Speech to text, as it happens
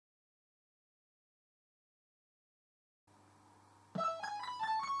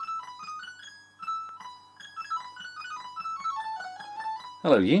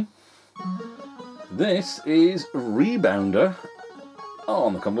Hello you. This is Rebounder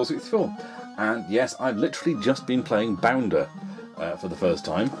on the Commodore 64. And yes, I've literally just been playing Bounder for the first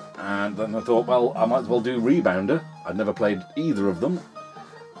time. And then I thought, well, I might as well do Rebounder. I've never played either of them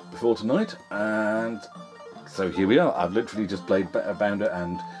before tonight. And so here we are. I've literally just played Bounder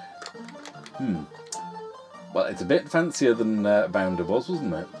and... Well, it's a bit fancier than Bounder was,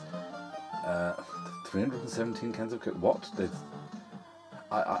 wasn't it? 317 cans of Coke. What?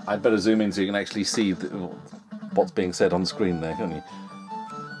 I'd better zoom in so you can actually see what's being said on screen there, can't you?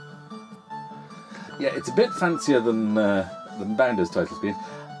 Yeah, it's a bit fancier than Bounder's total speed,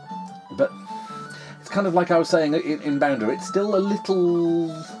 but it's kind of like I was saying in Bounder. It's still a little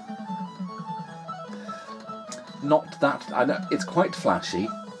not that. I know it's quite flashy,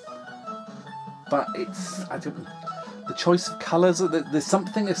 but the choice of colours. There's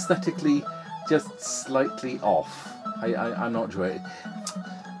something aesthetically just slightly off. I'm not sure.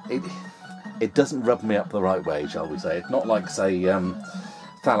 It doesn't rub me up the right way, shall we say. It's not like, say,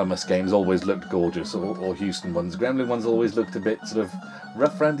 Thalamus games always looked gorgeous, or Houston ones. Gremlin ones always looked a bit sort of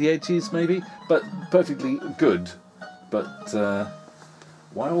rough around the edges, maybe, but perfectly good. But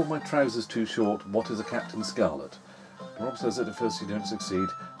why are all my trousers too short? What is a Captain Scarlet? Rob says that if first you don't succeed,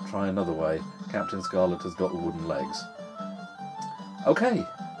 try another way. Captain Scarlet has got wooden legs. Okay.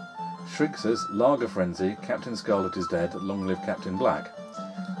 Shrig says, Lager Frenzy, Captain Scarlet is dead, long live Captain Black.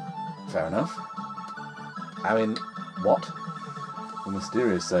 Fair enough. I mean, what? The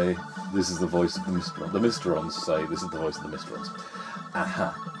Mysterious say, this is the voice of the Mysterons. The Mysterons say, this is the voice of the Mysterons.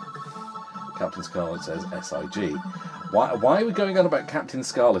 Aha. Captain Scarlet says, SIG. Why are we going on about Captain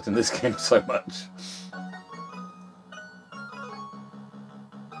Scarlet in this game so much?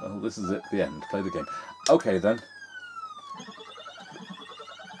 Well, this is it, the end. Play the game. Okay, then.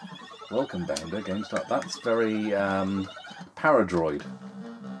 Welcome, Bounder. Game start. That's very Paradroid.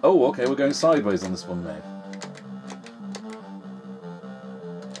 Oh, okay, we're going sideways on this one now.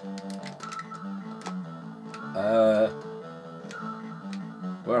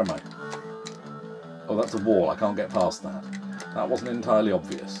 Where am I? Oh, that's a wall. I can't get past that. That wasn't entirely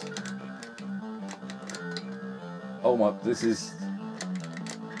obvious. Oh my, this is...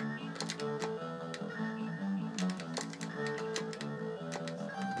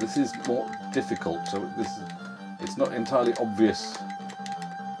 This is more difficult, so it's not entirely obvious.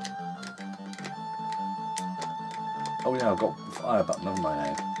 Oh yeah, I've got fire button, haven't I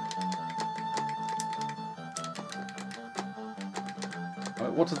now?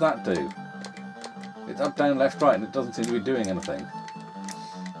 Right, what does that do? It's up, down, left, right, and it doesn't seem to be doing anything.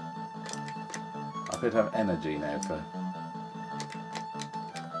 I could have energy now for...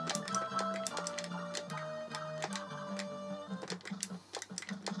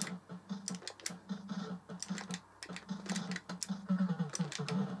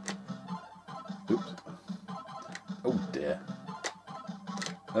 Oh dear.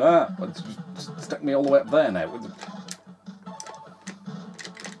 Ah, it's stuck me all the way up there now.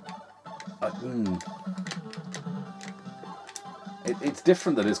 It's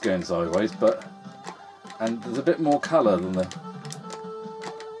different that it's going sideways, and there's a bit more colour than the...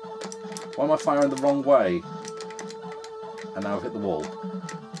 Why am I firing the wrong way? And now I've hit the wall.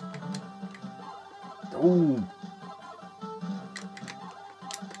 Ooh.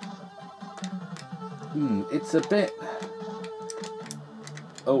 It's a bit...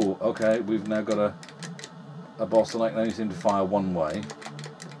 Oh, okay, we've now got a boss and I can only seem to fire one way.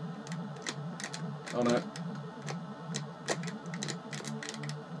 Oh no.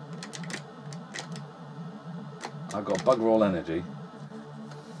 I've got bugger all energy.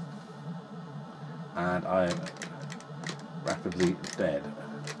 And I am rapidly dead.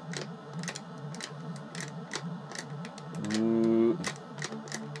 Ooh.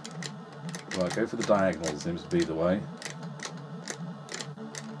 Right, go for the diagonal, seems to be the way.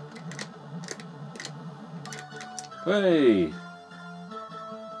 Hey!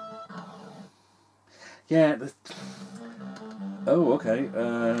 Yeah, oh, okay,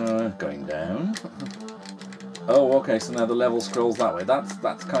 going down. Oh, okay, so now the level scrolls that way.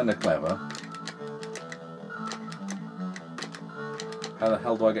 That's kind of clever. How the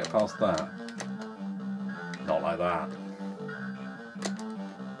hell do I get past that? Not like that.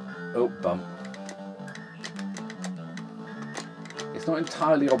 Oh, bump. It's not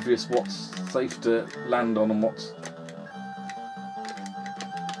entirely obvious what's safe to land on and what's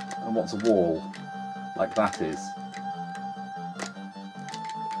a wall, like that is.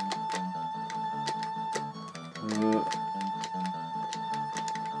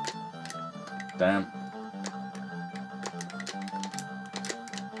 Damn.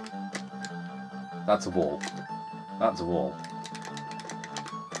 That's a wall. That's a wall.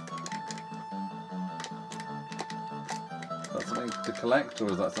 to collect,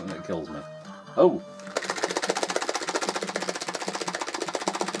 or is that something that kills me? Oh!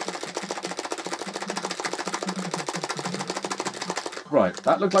 Right,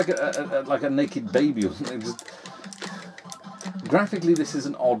 that looked like a naked baby or something. Graphically, this is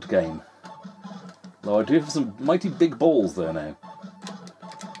an odd game. Though I do have some mighty big balls there now.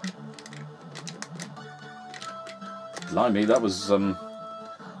 Blimey, that was...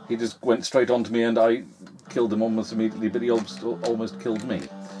 he just went straight onto me and I killed him almost immediately, but he almost killed me.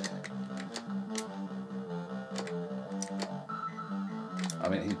 I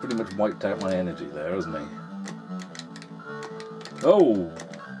mean, he's pretty much wiped out my energy there, hasn't he? Oh!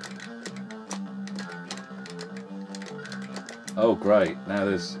 Oh, great. Now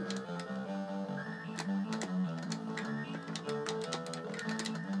there's...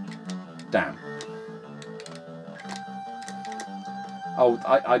 Damn. Oh,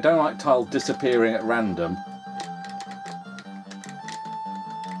 I don't like tiles disappearing at random.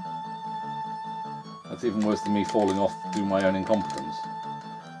 That's even worse than me falling off through my own incompetence.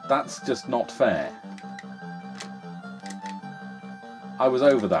 That's just not fair. I was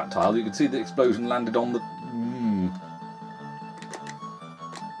over that tile. You could see the explosion landed on the...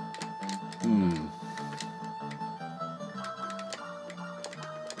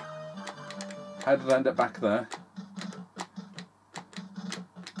 How did I end up back there?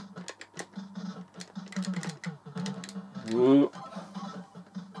 Whoa.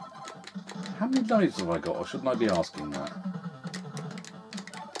 How many lives have I got, or shouldn't I be asking that?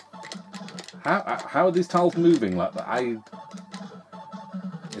 How are these tiles moving like that?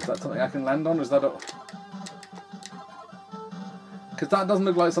 Is that something I can land on? Is that a... Because that doesn't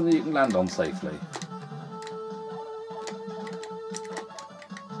look like something you can land on safely.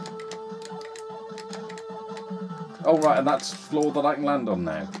 Oh right, and that's floor that I can land on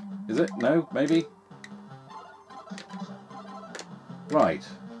now. Is it? No? Maybe? Right.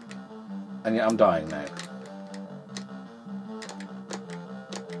 And yet I'm dying now.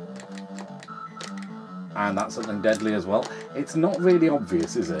 And that's something deadly as well. It's not really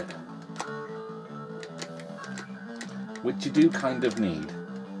obvious, is it? Which you do kind of need.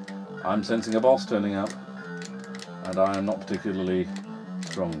 I'm sensing a boss turning up. And I am not particularly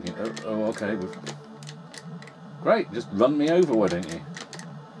strong. Oh okay. Great, just run me over, why don't you?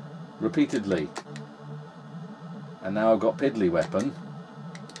 Repeatedly. And now I've got Piddly weapon.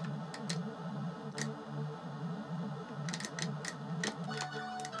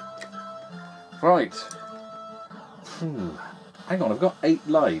 Right. Hang on, I've got 8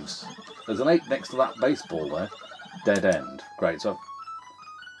 lives. There's an 8 next to that baseball there. Dead end. Great, so...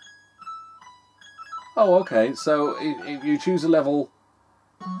 Oh, okay, so if you choose a level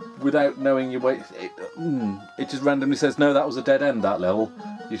without knowing your way... It just randomly says, no, that was a dead end, that level.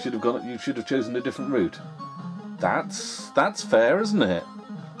 You should have chosen a different route. That's fair, isn't it?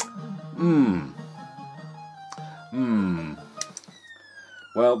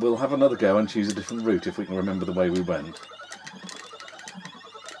 Well, we'll have another go and choose a different route if we can remember the way we went.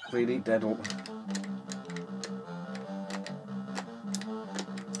 Really? Dead or...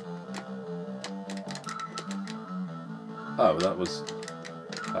 Oh, that was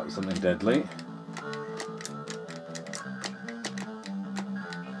something deadly.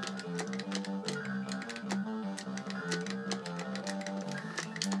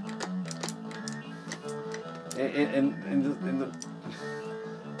 In the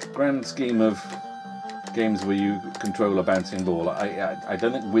grand scheme of games where you control a bouncing ball, I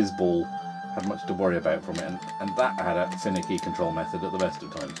don't think Whiz Ball had much to worry about from it, and that had a finicky control method at the best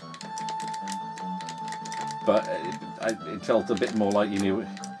of times. But it felt a bit more like you knew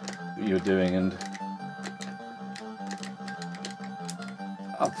what you were doing, and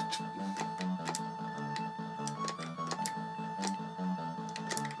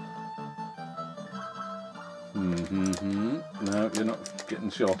No, you're not getting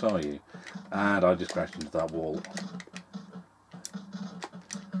shot, are you? And I just crashed into that wall.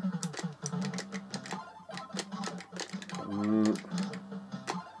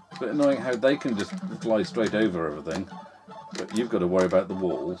 It's a bit annoying how they can just fly straight over everything, but you've got to worry about the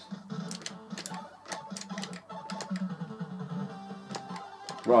walls.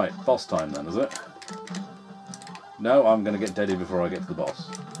 Right, boss time then, is it? No, I'm going to get deadly before I get to the boss.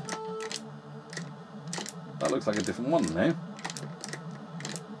 That looks like a different one now.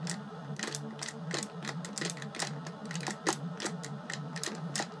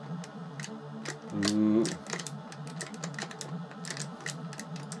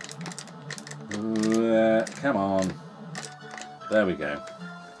 Come on. There we go.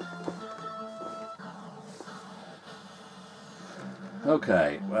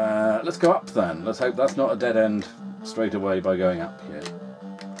 Okay, let's go up then. Let's hope that's not a dead end straight away by going up here.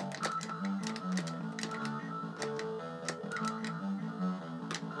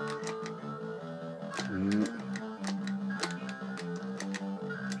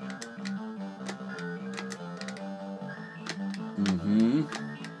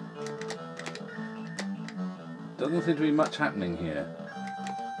 Doesn't seem to be much happening here.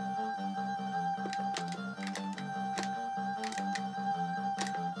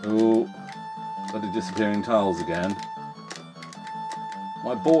 Oh, bloody disappearing tiles again.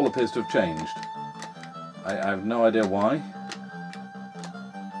 My ball appears to have changed. I have no idea why.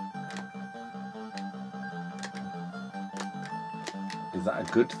 Is that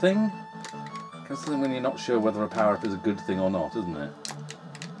a good thing? Considering when you're not sure whether a power-up is a good thing or not, isn't it?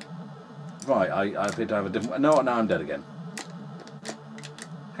 Right, I appear to have a different... No, now I'm dead again.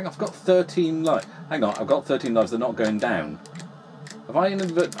 Hang on, I've got 13 lives. Hang on, I've got 13 lives, they're not going down. Have I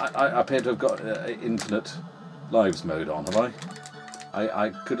I appear to have got infinite lives mode on, have I? I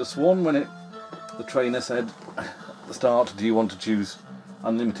could have sworn when the trainer said at the start, do you want to choose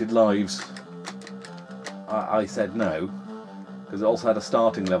unlimited lives? I said no, because it also had a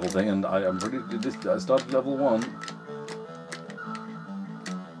starting level thing, and I started level 1.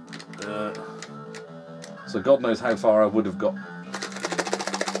 So God knows how far I would have got.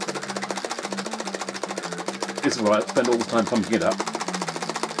 It's alright, spend all the time pumping it up.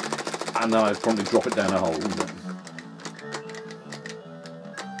 And now I'd probably drop it down a hole, wouldn't it?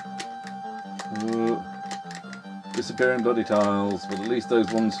 Disappearing bloody tiles, but at least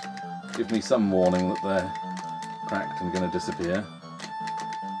those ones give me some warning that they're cracked and going to disappear.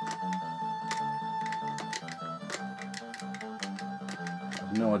 I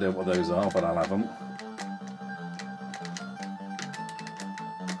have no idea what those are, but I'll have them.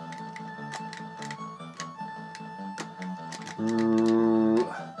 Ooh.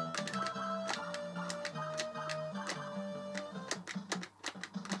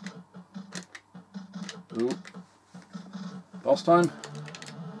 Boss time?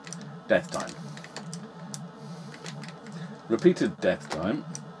 Death time. Repeated death time,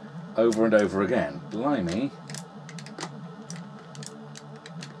 over and over again. Blimey.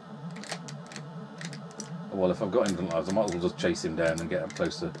 Well, if I've got infinite lives, I might as well just chase him down and get up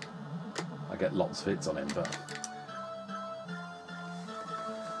closer. I get lots of hits on him, but...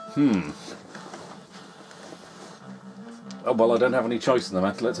 Oh, well, I don't have any choice in the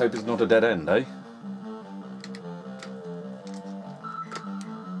matter. Let's hope it's not a dead end, eh?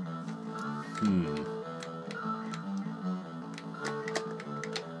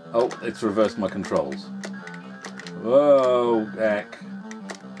 Oh, it's reversed my controls. Whoa, heck.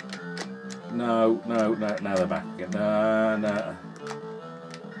 No, now they're back again. No.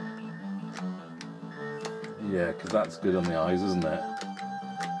 Yeah, because that's good on the eyes, isn't it?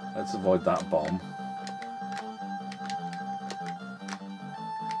 Let's avoid that bomb.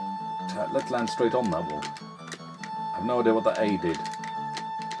 Let's land straight on that wall. I have no idea what that A did.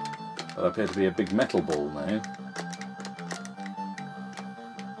 But I appear to be a big metal ball now.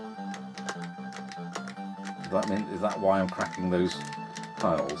 Is that why I'm cracking those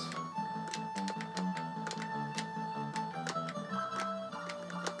tiles? Is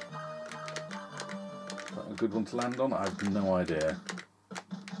that a good one to land on? I have no idea.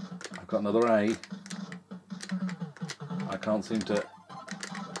 I've got another A. I can't seem to...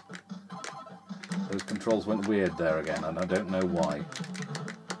 Those controls went weird there again, and I don't know why.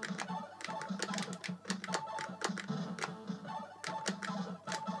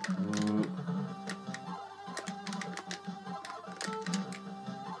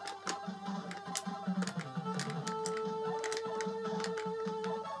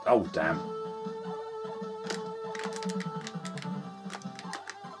 Oh, damn.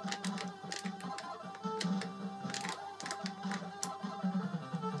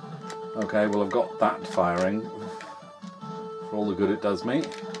 Okay, well, I've got that firing for all the good it does me.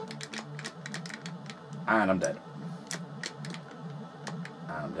 And I'm dead.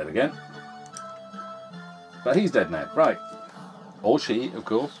 And I'm dead again. But he's dead now. Right. Or she, of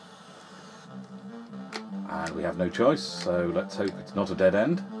course. And we have no choice, so let's hope it's not a dead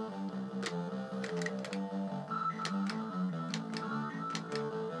end.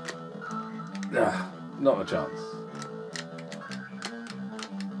 Not a chance.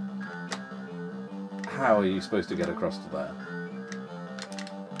 How are you supposed to get across to there?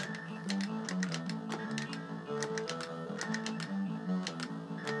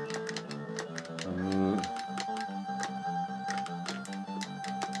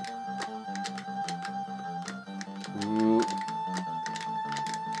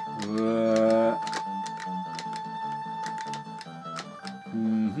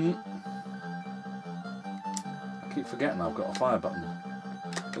 forgetting I've got a fire button.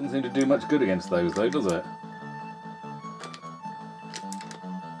 Doesn't seem to do much good against those though, does it?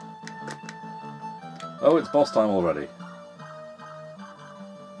 Oh, it's boss time already.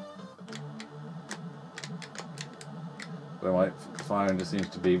 Where my firing just seems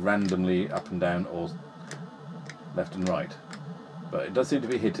to be randomly up and down or left and right. But it does seem to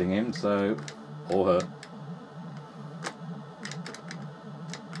be hitting him, so... or her.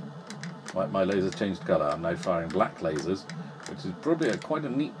 My laser's changed colour. I'm now firing black lasers, which is probably quite a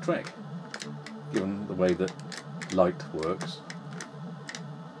neat trick, given the way that light works.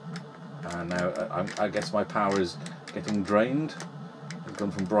 And now I guess my power is getting drained. I've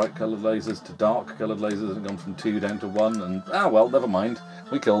gone from bright coloured lasers to dark coloured lasers, and gone from 2 down to 1, and ah well, never mind.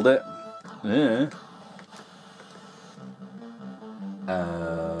 We killed it. Yeah.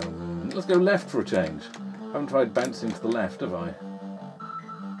 Let's go left for a change. I haven't tried bouncing to the left, have I?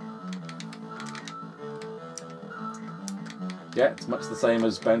 Yeah, it's much the same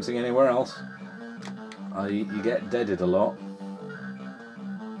as bouncing anywhere else. You get deaded a lot.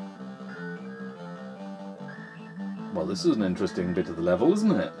 Well, this is an interesting bit of the level,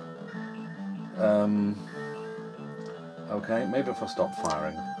 isn't it? Okay, maybe if I stop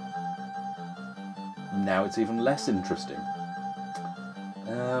firing. Now it's even less interesting.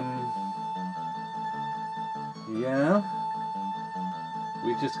 Yeah?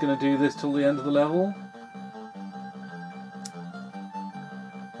 We're just going to do this till the end of the level?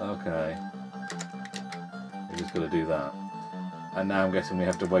 Okay. We're just going to do that. And now I'm guessing we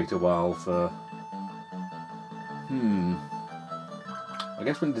have to wait a while for... I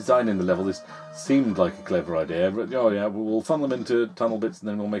guess when designing the level this seemed like a clever idea, but oh yeah, we'll funnel them into tunnel bits and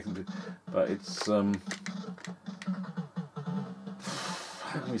then we'll make them... But it's... how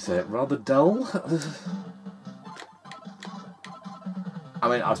can we say it? Rather dull? I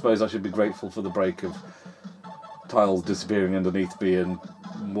mean, I suppose I should be grateful for the break of tiles disappearing underneath me and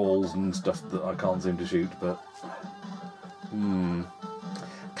walls and stuff that I can't seem to shoot, but...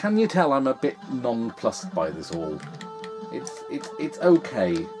 Can you tell I'm a bit nonplussed by this all? It's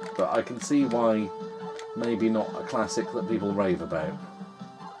okay, but I can see why maybe not a classic that people rave about.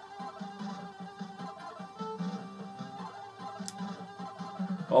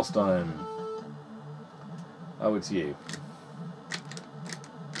 Boss time. Oh, it's you.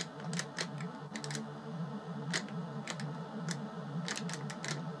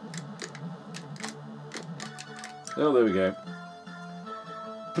 Oh, there we go.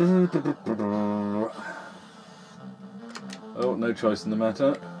 Oh, no choice in the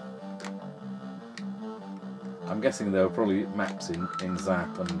matter. I'm guessing there were probably maps in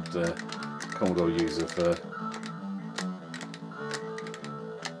Zap and Commodore User for...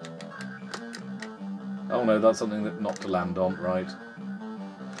 Oh no, that's something that not to land on, right.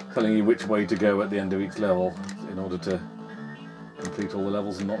 Telling you which way to go at the end of each level in order to complete all the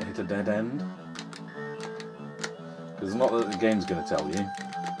levels and not hit a dead end. Because it's not that the game's going to tell you.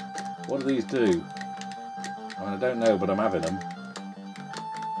 What do these do? I mean, I don't know, but I'm having them.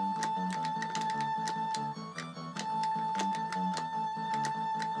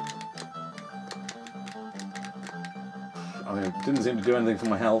 I mean, it didn't seem to do anything for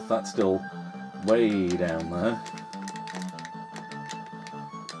my health. That's still way down there.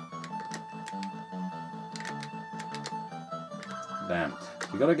 Damn.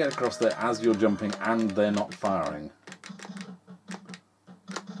 You've got to get across there as you're jumping and they're not firing.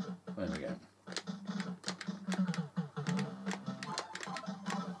 There we go.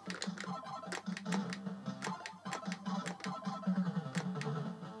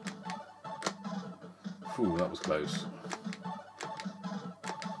 Ooh, that was close.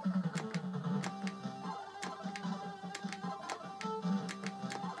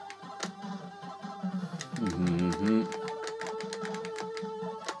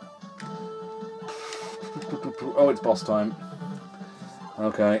 Oh, it's boss time.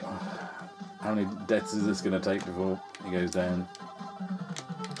 Okay. How many deaths is this going to take before he goes down?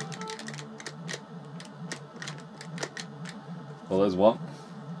 Well, there's one.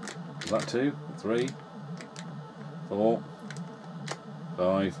 Is that 2? 3? 4?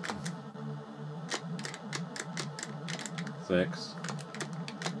 5? 6?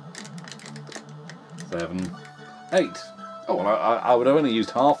 7? 8? Oh, well, I would have only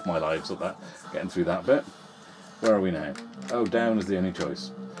used half my lives at that, getting through that bit. Where are we now? Oh, down is the only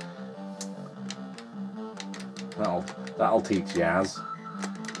choice. That'll teach Yaz.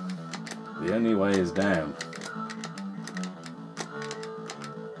 The only way is down.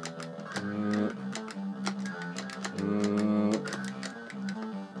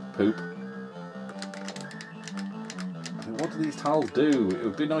 Poop. I mean, what do these tiles do? It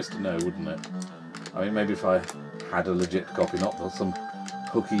would be nice to know, wouldn't it? I mean, maybe if I had a legit copy, not some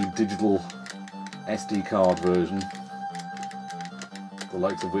hooky digital SD card version, the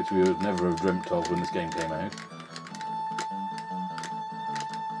likes of which we would never have dreamt of when this game came out.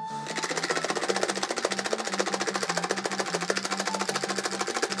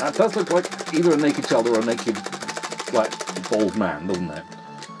 That does look like either a naked child or a naked, like, bald man, doesn't it?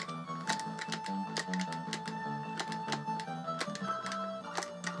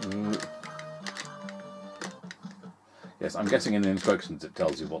 Yes, I'm guessing in the instructions it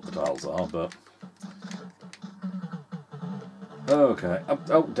tells you what the tiles are, but... Okay.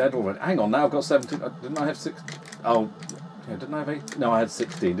 Oh, dead already. Hang on, now I've got 17. Didn't I have 6? Oh, yeah, didn't I have 8? No, I had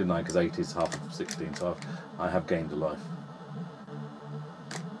 16, didn't I? Because 8 is half of 16, so I have gained a life.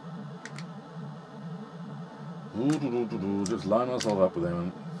 Just line myself up with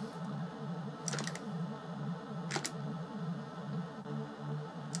him.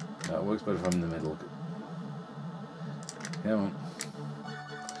 That works better if I'm in the middle. Come on.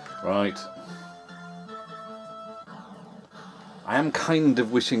 Right. I am kind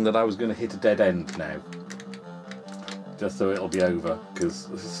of wishing that I was going to hit a dead end now. Just so it'll be over,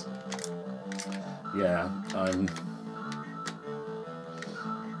 because... Yeah,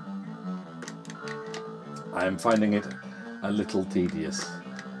 I'm finding it a little tedious.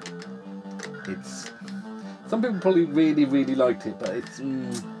 It's... Some people probably really, really liked it, but it's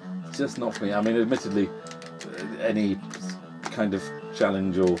just not for me. I mean, admittedly, any kind of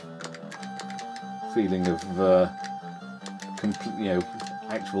challenge or feeling of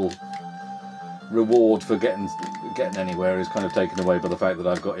actual reward for getting anywhere is kind of taken away by the fact that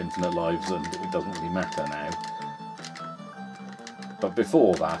I've got infinite lives and it doesn't really matter now. But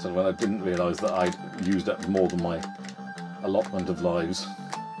before that, and when I didn't realise that I'd used up more than my allotment of lives,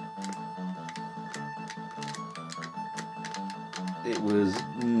 it was...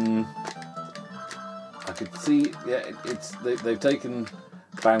 I could see, yeah, they've taken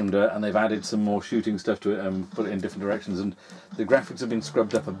Rebounder and they've added some more shooting stuff to it and put it in different directions, and the graphics have been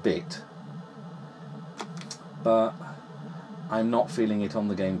scrubbed up a bit. But I'm not feeling it on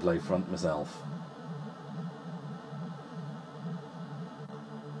the gameplay front myself.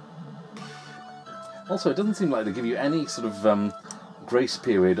 Also, it doesn't seem like they give you any sort of grace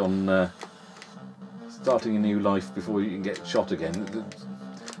period on starting a new life before you can get shot again.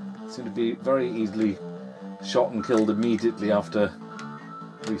 They seem to be very easily shot and killed immediately after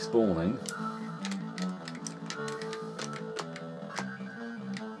respawning.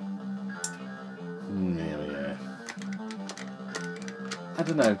 Yeah. I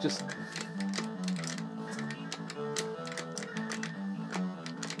don't know, just...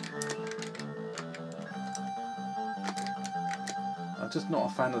 I'm just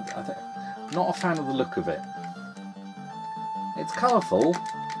not a fan of... not a fan of the look of it. It's colourful,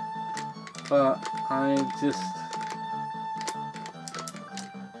 but I just...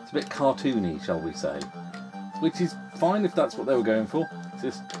 It's a bit cartoony, shall we say. Which is fine if that's what they were going for. It's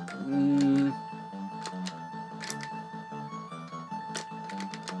just...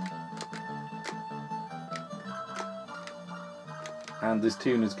 And this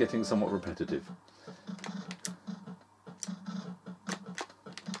tune is getting somewhat repetitive.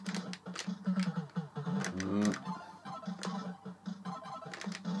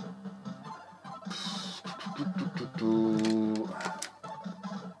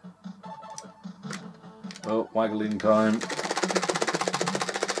 Oh, waggling time.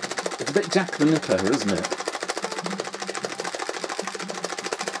 It's a bit Jack the Nipper, isn't it?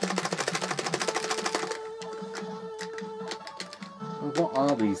 What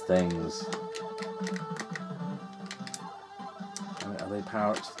are these things? Are they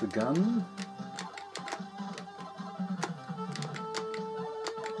power-ups for the gun?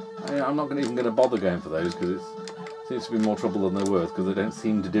 I'm not even going to bother going for those because it seems to be more trouble than they're worth because they don't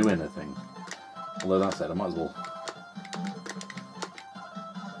seem to do anything. Although that said, I might as well.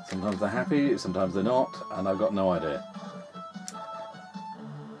 Sometimes they're happy, sometimes they're not, and I've got no idea.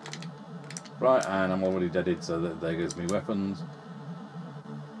 Right, and I'm already deaded, so there goes my weapons.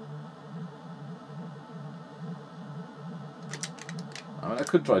 I mean, I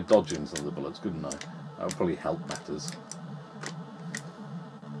could try dodging some of the bullets, couldn't I? That would probably help matters.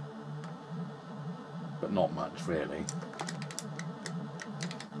 But not much, really.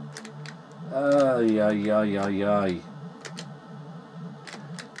 Ay.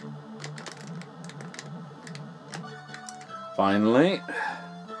 Finally.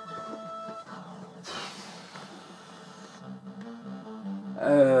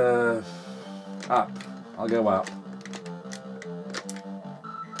 Up. I'll go up.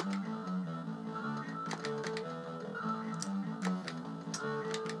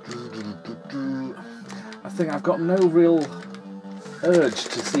 I thing, I've got no real urge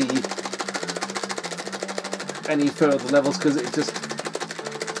to see any further levels, because it just...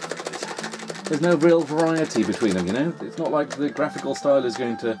 There's no real variety between them, you know? It's not like the graphical style is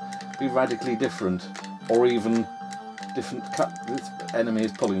going to be radically different, or even different cut. This enemy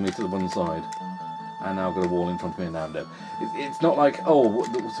is pulling me to the one side, and now I've got a wall in front of me, and now I'm dead. It's not like, oh,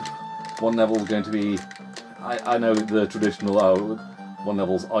 one level is going to be... I know the traditional, oh, one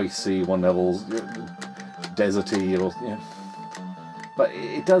level's icy, one level's deserty, or, you know. But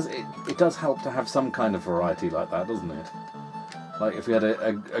it does help to have some kind of variety like that, doesn't it? Like if we had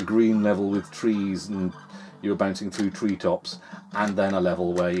a green level with trees and you were bouncing through treetops, and then a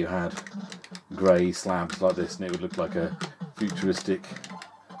level where you had grey slabs like this, and it would look like a futuristic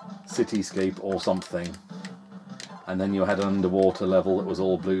cityscape or something. And then you had an underwater level that was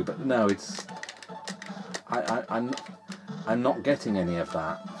all blue, but no, it's... I'm not getting any of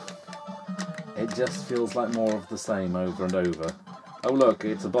that. It just feels like more of the same over and over. Oh look,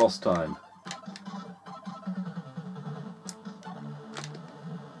 it's a boss time.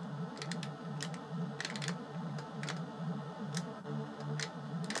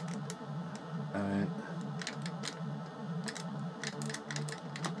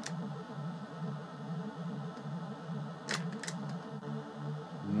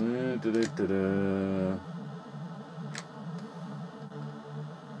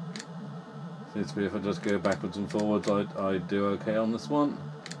 Seems to be if I just go backwards and forwards, I do okay on this one.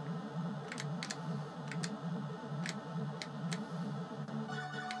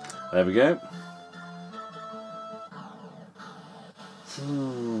 There we go.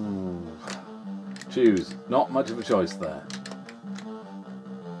 Choose. Not much of a choice there.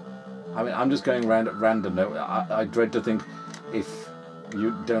 I mean, I'm just going round at random now. I dread to think if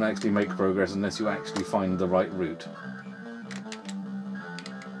you don't actually make progress unless you actually find the right route.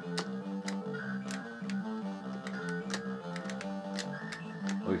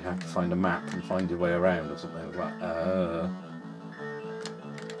 Or you have to find a map and find your way around or something like that.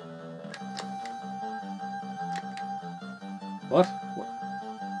 What?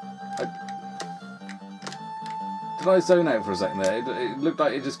 Did I zone out for a second there? It looked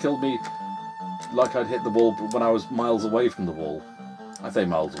like it just killed me like I'd hit the wall when I was miles away from the wall. I say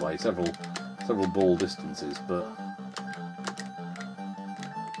miles away, several ball distances, but...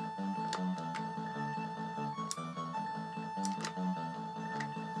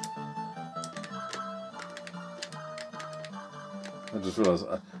 I just realised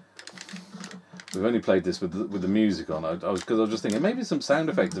we've only played this with the music on. Because I was just thinking maybe some sound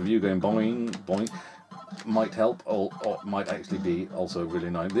effects of you going boing, boing might help, or might actually be also really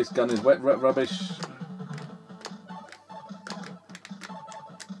nice. This gun is wet rubbish.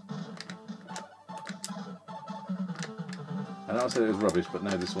 I know I said it was rubbish, but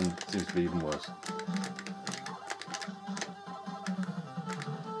now this one seems to be even worse.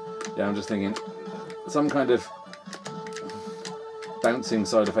 Yeah, I'm just thinking some kind of bouncing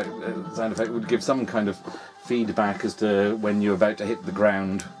sound effect would give some kind of feedback as to when you're about to hit the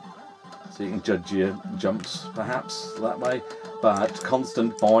ground, so you can judge your jumps perhaps that way. But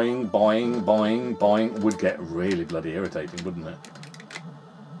constant boing, boing, boing, boing would get really bloody irritating, wouldn't it?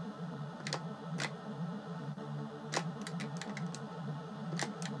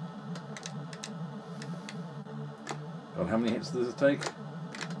 God, how many hits does it take?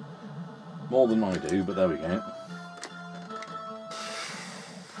 More than I do, but there we go.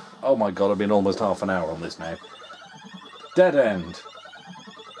 Oh my god, I've been almost half an hour on this now. Dead end.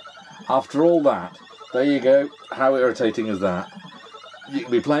 After all that, there you go. How irritating is that? You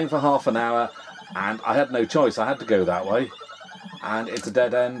can be playing for half an hour, and I had no choice. I had to go that way. And it's a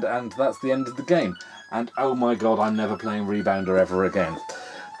dead end, and that's the end of the game. And oh my god, I'm never playing Rebounder ever again.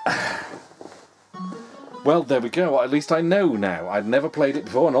 Well, there we go. At least I know now. I'd never played it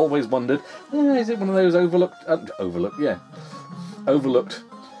before and always wondered, is it one of those overlooked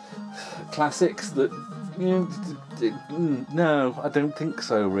classics that, no, I don't think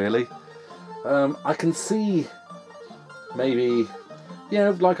so, really. I can see maybe,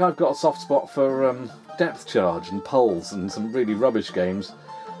 like I've got a soft spot for Depth Charge and Pulse and some really rubbish games.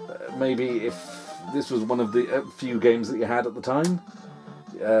 Maybe if this was one of the few games that you had at the time,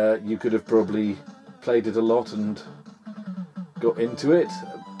 you could have probably played it a lot and got into it,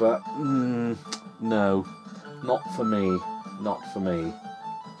 but no, not for me. Not for me.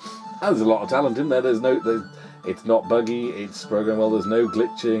 There's a lot of talent in there. It's not buggy. It's programmed well. There's no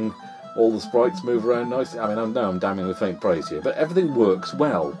glitching. All the sprites move around nicely. I mean, I know I'm damning with faint praise here, but everything works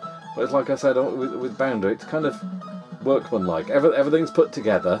well. But it's like I said with Bounder, it's kind of workmanlike. Everything's put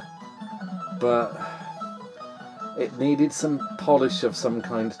together, but it needed some polish of some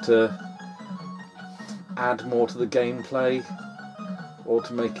kind to add more to the gameplay or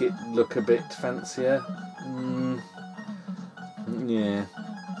to make it look a bit fancier. Yeah.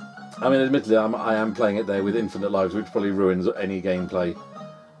 I mean, admittedly, I am playing it there with infinite lives, which probably ruins any gameplay.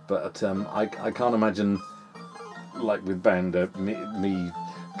 But I can't imagine, like with Bounder, me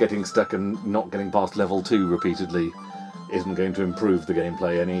getting stuck and not getting past level 2 repeatedly isn't going to improve the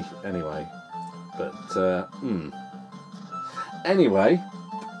gameplay anyway. But, Anyway,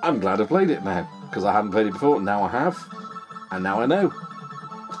 I'm glad I played it now, because I hadn't played it before. Now I have, and now I know.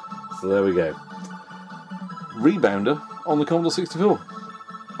 So there we go. Rebounder on the Commodore 64.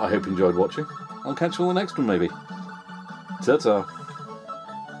 I hope you enjoyed watching. I'll catch you on the next one, maybe. Ta-ta.